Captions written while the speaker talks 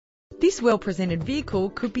This well-presented vehicle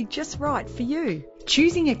could be just right for you.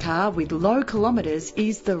 Choosing a car with low kilometres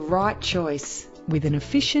is the right choice. With an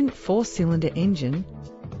efficient 4-cylinder engine,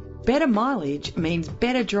 better mileage means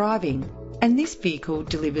better driving, and this vehicle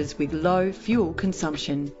delivers with low fuel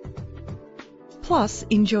consumption. Plus,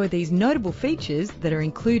 enjoy these notable features that are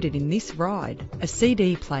included in this ride: a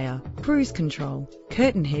CD player, cruise control,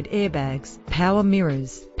 curtain head airbags, power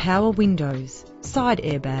mirrors, power windows, side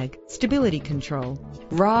airbag, stability control.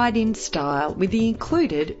 Ride in style with the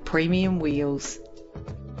included premium wheels.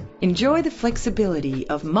 Enjoy the flexibility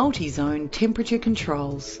of multi-zone temperature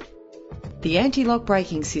controls. The anti-lock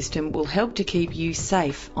braking system will help to keep you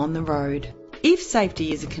safe on the road. If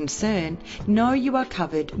safety is a concern, know you are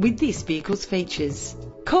covered with this vehicle's features.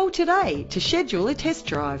 Call today to schedule a test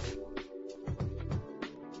drive.